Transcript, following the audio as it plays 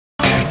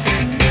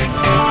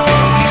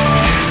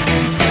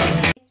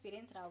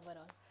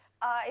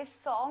इस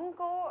सॉन्ग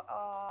को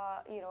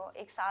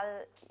एक साल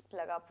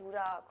लगा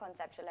पूरा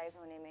कॉन्सेप्चुअलाइज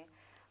होने में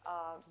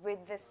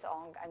with this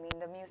song. I mean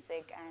the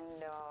music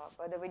and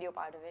the video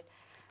part of it.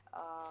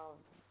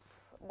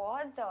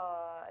 बहुत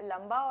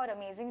लंबा और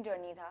अमेजिंग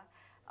जर्नी था.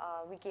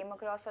 We came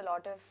across a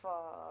lot of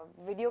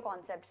video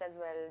concepts as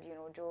well,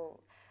 जो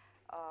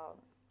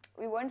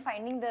we weren't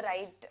finding the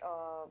right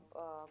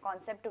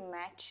concept to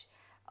match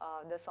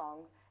the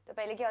song. तो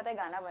पहले क्या होता है,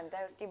 गाना बनता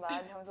है, उसके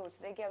बाद हम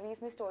सोचते हैं कि अभी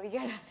इसमें स्टोरी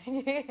क्या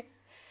डालेंगे.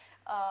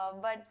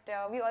 But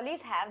we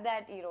always have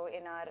that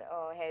in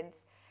our heads,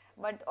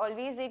 but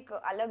always एक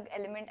अलग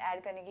एलिमेंट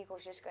ऐड करने की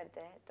कोशिश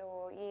करते हैं.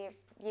 तो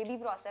ये भी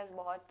प्रोसेस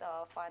बहुत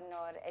फन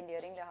और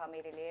एंडियरिंग रहा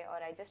मेरे लिए,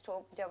 और आई जस्ट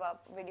होप जब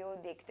आप वीडियो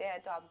देखते हैं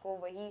तो आपको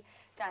वही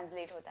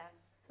ट्रांसलेट होता है.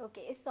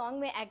 ओके, इस सॉन्ग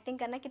में एक्टिंग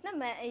करना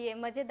कितना ये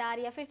मज़ेदार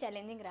या फिर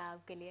चैलेंजिंग रहा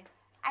आपके लिए?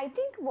 आई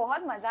थिंक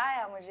बहुत मज़ा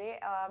आया मुझे,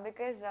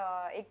 बिकॉज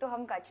एक तो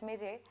हम कच्छ में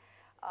थे,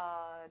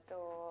 तो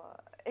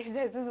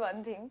दिस इज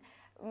वन थिंग.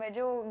 मैं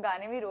जो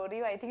गाने में रो रही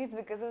हूँ, I think it's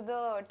because of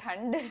the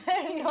ठंड,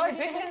 not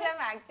because I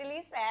am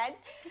actually sad,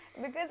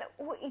 because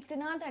वो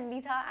इतना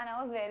ठंडी था and I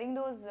was wearing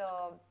those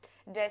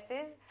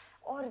dresses,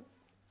 और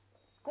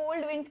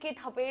कोल्ड विंड्स के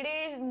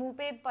थपेड़े मुंह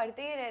पे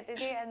पड़ते ही रहते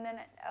थे. And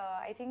then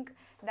I think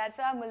that's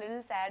why I am a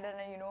little sad,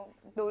 and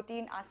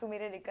 2-3 आंसू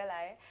मेरे निकल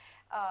आए.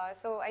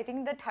 So I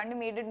think the thund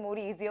made it more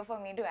easier for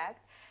me to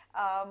act,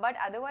 but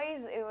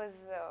otherwise it was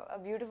a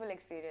beautiful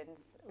experience.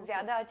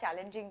 ज़्यादा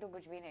challenging तो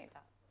कुछ भी नहीं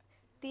था.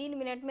 3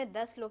 मिनट में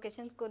 10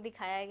 लोकेशंस को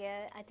दिखाया गया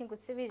है. I think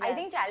उससे भी I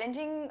think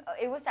challenging.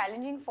 It was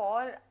challenging for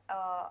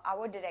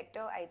our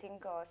director. I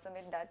think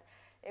Sumit Dutt.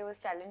 It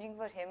was challenging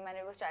for him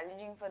and it was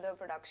challenging for the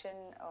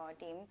production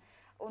team.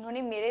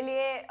 उन्होंने मेरे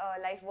लिए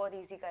life बहुत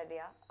easy कर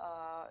दिया.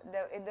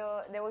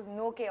 There was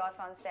no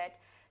chaos on set.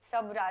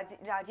 सब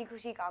राजी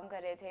खुशी काम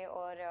कर रहे थे,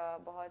 और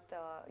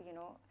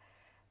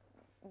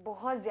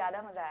बहुत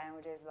ज़्यादा मज़ा आया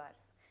मुझे इस बार.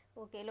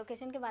 ओके,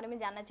 लोकेशन के बारे में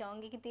जानना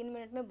चाहूँगी कि 3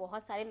 मिनट में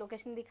बहुत सारे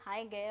लोकेशन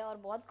दिखाए गए और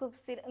बहुत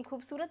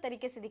खूबसूरत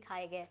तरीके से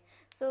दिखाए गए.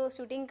 सो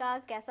शूटिंग का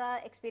कैसा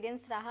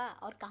एक्सपीरियंस रहा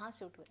और कहाँ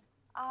शूट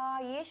हुआ?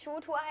 ये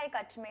शूट हुआ है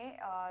कच्छ में.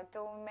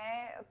 तो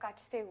मैं कच्छ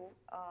से हूँ,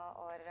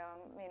 और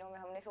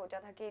हमने सोचा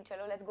था कि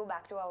चलो let's go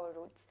back to our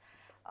roots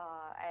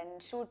and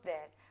shoot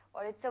there.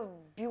 और it's a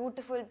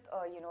beautiful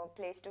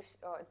place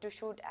to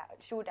shoot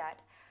at.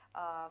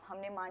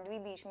 हमने मांडवी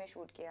बीच में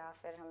शूट किया,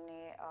 फिर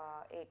हमने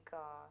एक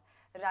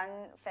रन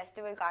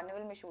फेस्टिवल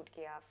कार्निवल में शूट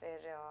किया,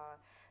 फिर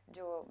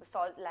जो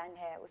सॉल्ट लैंड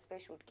है उस पर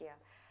शूट किया.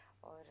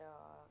 और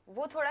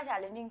वो थोड़ा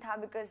चैलेंजिंग था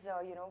बिकॉज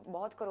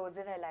बहुत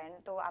करोजिव है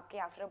लैंड, तो आपके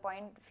आफ्टर अ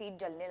पॉइंट फीट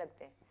जलने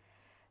लगते हैं.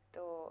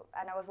 तो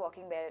and I was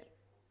walking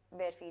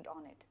bare feet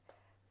on it.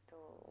 तो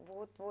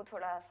वो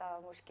थोड़ा सा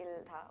मुश्किल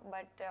था,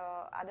 but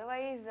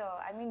otherwise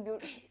I mean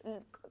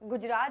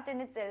Gujarat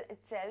in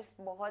itself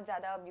बहुत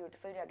ज़्यादा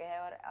ब्यूटीफुल जगह है,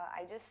 और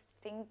आई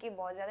जस्ट थिंक कि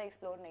बहुत ज़्यादा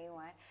एक्सप्लोर नहीं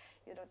हुआ है,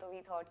 तो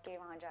वी थॉट के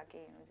वहाँ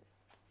जाके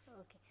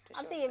ओके.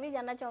 आपसे ये भी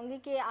जानना चाहूँगी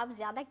कि आप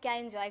ज़्यादा क्या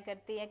एंजॉय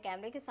करती है,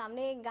 कैमरे के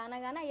सामने गाना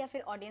गाना या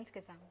फिर ऑडियंस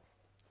के सामने?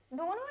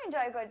 दोनों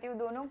एंजॉय करती हूँ.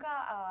 दोनों का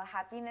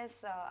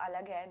हैप्पीनेस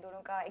अलग है,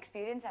 दोनों का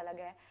एक्सपीरियंस अलग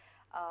है.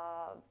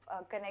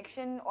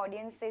 कनेक्शन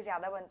ऑडियंस से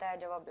ज़्यादा बनता है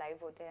जब आप लाइव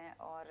होते हैं,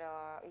 और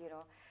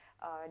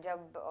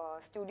जब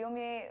स्टूडियो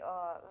में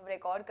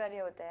रिकॉर्ड कर रहे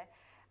होते हैं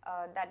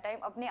दैट टाइम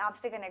अपने आप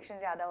से कनेक्शन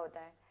ज़्यादा होता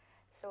है.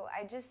 सो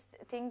आई जस्ट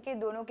थिंक कि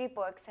दोनों के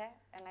पर्क्स है,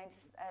 and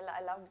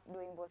I love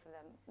doing both of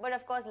them, but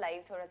of course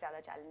live थोड़ा ज़्यादा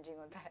चैलेंजिंग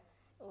होता है.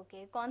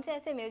 ओके, कौन से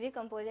ऐसे म्यूजिक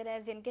कंपोजर है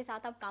जिनके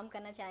साथ आप काम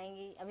करना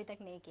चाहेंगी, अभी तक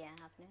नहीं किया है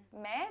आपने?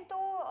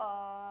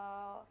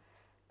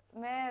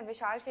 मैं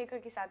विशाल शेखर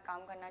के साथ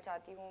काम करना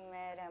चाहती हूँ,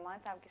 मैं रहमान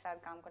साहब के साथ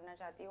काम करना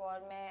चाहती हूँ,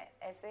 और मैं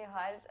ऐसे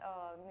हर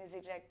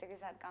म्यूज़िक डायरेक्टर के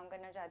साथ काम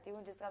करना चाहती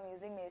हूँ जिसका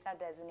म्यूज़िक मेरे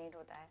साथ रेजोनेट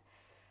होता है.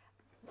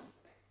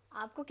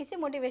 आपको किससे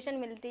मोटिवेशन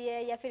मिलती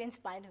है या फिर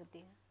इंस्पायर्ड होती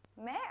है?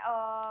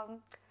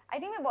 आई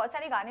थिंक मैं बहुत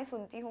सारे गाने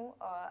सुनती हूँ.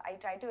 I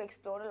try to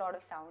explore a lot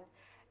of sound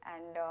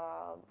and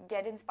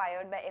get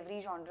inspired by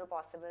every genre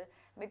possible,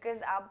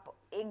 because आप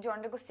एक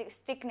जॉनर को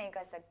स्टिक नहीं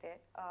कर सकते,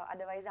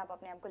 अदरवाइज आप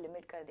अपने आप को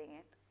लिमिट कर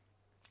देंगे.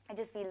 I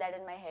just feel that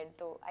in my head,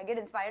 so I get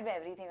inspired by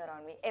everything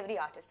around me, every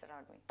artist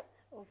around me.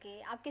 Okay,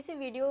 आप किसी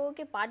वीडियो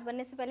के पार्ट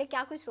बनने से पहले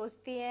क्या कुछ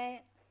सोचती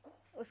हैं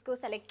उसको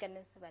सेलेक्ट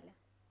करने से पहले?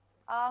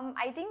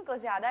 I think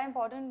ज़्यादा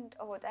इम्पोर्टेंट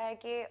होता है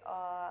कि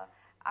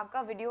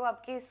आपका वीडियो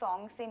आपके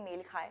सॉन्ग से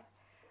मेल खाए,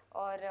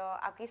 और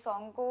आपके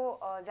सॉन्ग को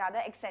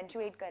ज़्यादा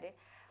एक्सेंचुएट करे.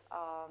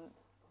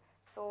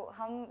 सो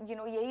हम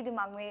यही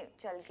दिमाग में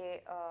चल के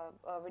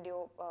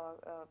वीडियो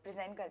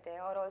प्रेजेंट करते हैं,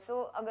 और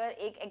ऑल्सो अगर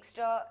एक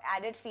एक्स्ट्रा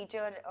एडेड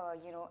फीचर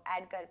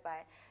ऐड कर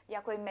पाए या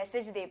कोई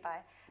मैसेज दे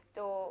पाए,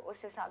 तो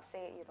उस हिसाब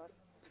से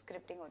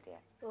स्क्रिप्टिंग होती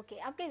है. ओके,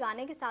 आपके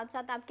गाने के साथ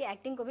साथ आपकी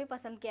एक्टिंग को भी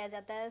पसंद किया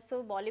जाता है.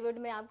 सो बॉलीवुड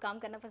में आप काम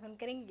करना पसंद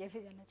करेंगे, ये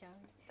भी जानना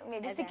चाहूँगी.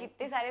 मेरे से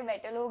कितने सारे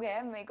बेटर लोग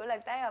हैं, मेरे को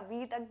लगता है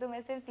अभी तक तो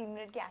मैं सिर्फ 3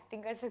 मिनट की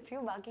एक्टिंग कर सकती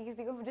हूँ, बाकी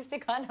किसी को मुझे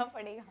सिखाना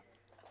पड़ेगा.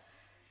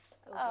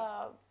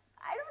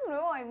 I don't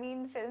know. I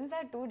mean, films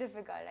are too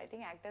difficult. I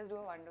think actors do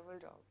a wonderful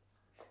job.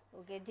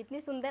 Okay,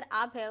 जितनी सुंदर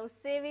आप है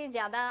उससे भी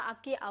ज़्यादा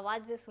आपकी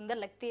आवाज़ सुंदर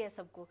लगती है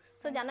सबको.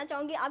 सो जानना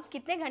चाहूँगी आप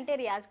कितने घंटे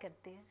रियाज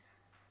करते हैं?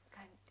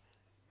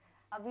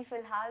 अभी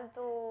फिलहाल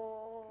तो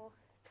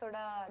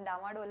थोड़ा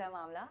डामाडोल है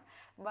मामला,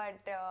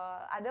 but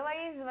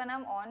otherwise when I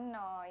am on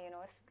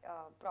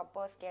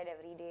proper scared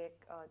every day,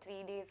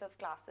 3 days of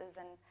classes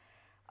and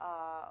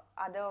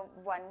other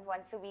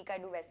once a week I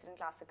do western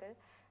classical,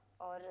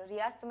 और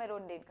रियाज तो मैं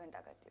रोज 1.5 घंटा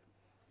करती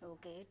हूँ।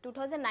 ओके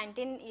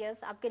 2019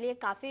 ईयर्स आपके लिए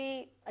काफ़ी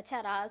अच्छा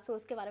रहा, सो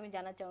उसके बारे में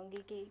जानना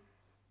चाहूँगी कि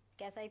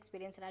कैसा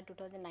एक्सपीरियंस रहा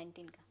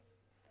 2019 का?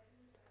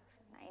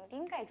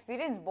 2019 का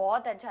एक्सपीरियंस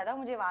बहुत अच्छा था,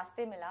 मुझे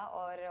वास्ते मिला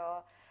और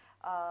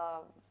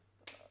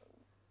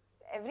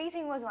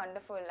everything was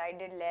wonderful. I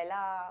did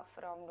Leila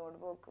from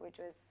Notebook, which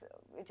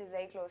is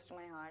very close to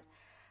my heart.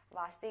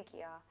 वास्ते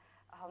किया,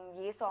 हम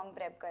ये सॉन्ग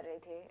प्रेप कर रहे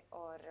थे,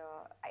 और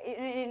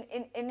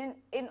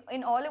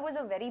in all it was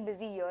a very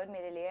busy year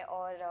मेरे लिए,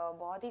 और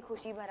बहुत ही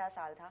खुशी भरा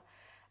साल था।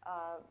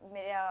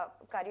 मेरा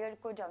करियर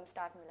को जंप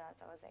स्टार्ट मिला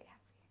था, was very happy.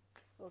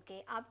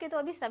 ओके आपके तो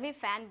अभी सभी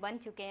फैन बन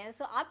चुके हैं,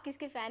 सो आप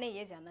किसके फैन है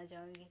ये जानना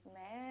चाहूँगी।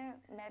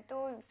 मैं तो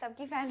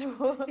सबकी फैन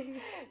हूँ।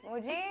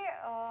 मुझे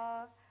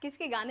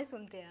किसके गाने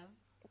सुनते हैं आप?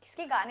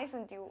 किसके गाने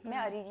सुनती हूँ, मैं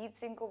अरिजीत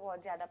सिंह को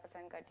बहुत ज़्यादा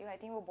पसंद करती हूँ। आई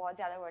थिंक वो बहुत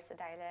ज़्यादा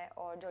वर्सेटाइल है,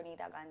 और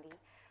जोनीता गांधी,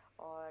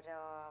 और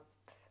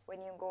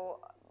व्हेन यू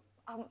गो,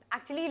 हम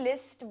एक्चुअली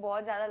लिस्ट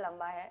बहुत ज़्यादा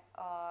लंबा है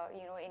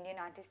इंडियन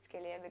आर्टिस्ट के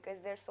लिए, because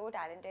they are so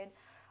talented.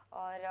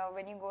 और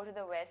when you go to the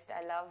waste,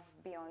 I love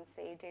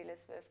Beyonce, Taylor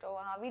Swift, और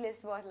वहाँ भी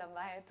लिस्ट बहुत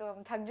लंबा है, तो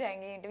हम थक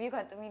जाएंगे, इंटरव्यू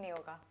खत्म ही नहीं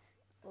होगा।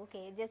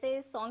 ओके जैसे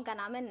इस सॉन्ग का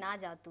नाम है ना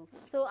जा तू,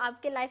 सो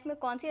आपके लाइफ में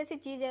कौन सी ऐसी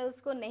चीज़ है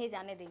उसको नहीं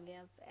जाने देंगे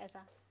आप?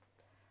 ऐसा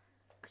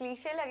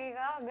क्लीशे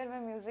लगेगा अगर मैं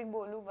म्यूज़िक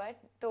बोलूँ,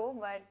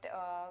 बट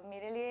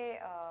मेरे लिए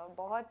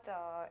बहुत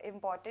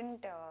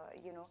इम्पॉर्टेंट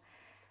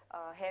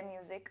है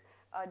म्यूज़िक।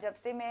 जब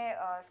से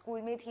मैं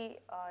स्कूल में थी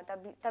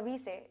तभी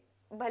से,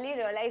 भले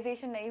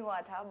रियलाइजेशन नहीं हुआ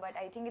था, but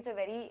I think it's a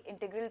very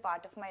integral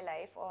part of my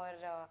life,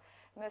 और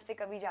मैं उससे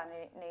कभी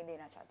जाने नहीं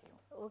देना चाहती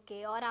हूँ।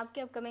 ओके और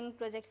आपके अपकमिंग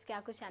प्रोजेक्ट्स क्या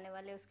कुछ आने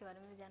वाले हैं उसके बारे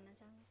में भी जानना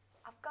चाहूँगी।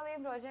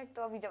 अपकमिंग प्रोजेक्ट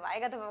तो अभी जब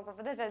आएगा तो आपको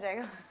पता चल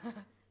जाएगा।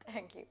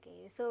 Thank you.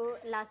 Okay so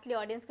lastly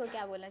audience को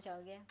क्या बोलना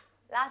चाहोगे?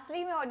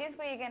 लास्टली मैं ऑडियंस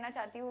को ये कहना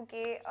चाहती हूँ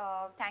कि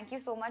थैंक यू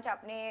सो मच,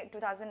 आपने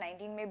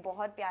 2019 में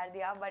बहुत प्यार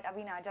दिया, बट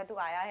अभी ना जा तू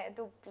आया है,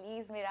 तो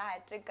प्लीज़ मेरा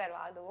हैट्रिक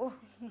करवा दो।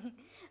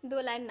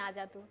 2 लाइन ना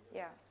जा तू।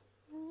 या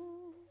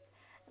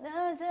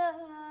ना जा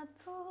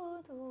तू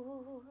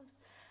दूर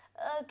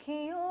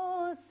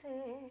अखियों से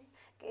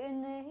कि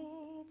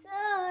नहीं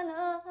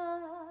जाना,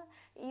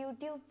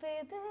 YouTube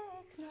पे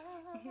देखना।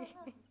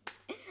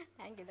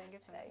 Thank you so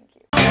much. Thank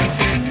you.